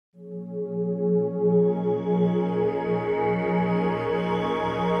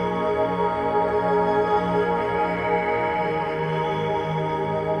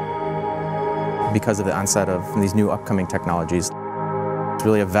because of the onset of these new upcoming technologies. It's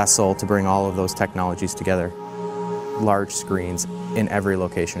really a vessel to bring all of those technologies together. Large screens in every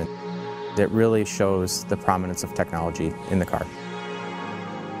location. It really shows the prominence of technology in the car.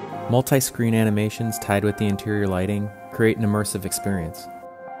 Multi-screen animations tied with the interior lighting create an immersive experience.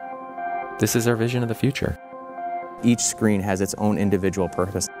 This is our vision of the future. Each screen has its own individual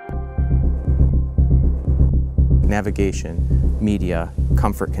purpose. Navigation, media,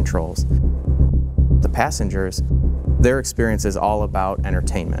 comfort controls. The passengers, their experience is all about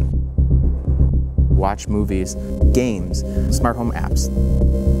entertainment. Watch movies, games, smart home apps.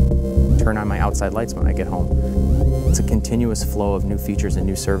 Turn on my outside lights when I get home. It's a continuous flow of new features and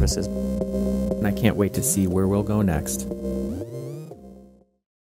new services. And I can't wait to see where we'll go next.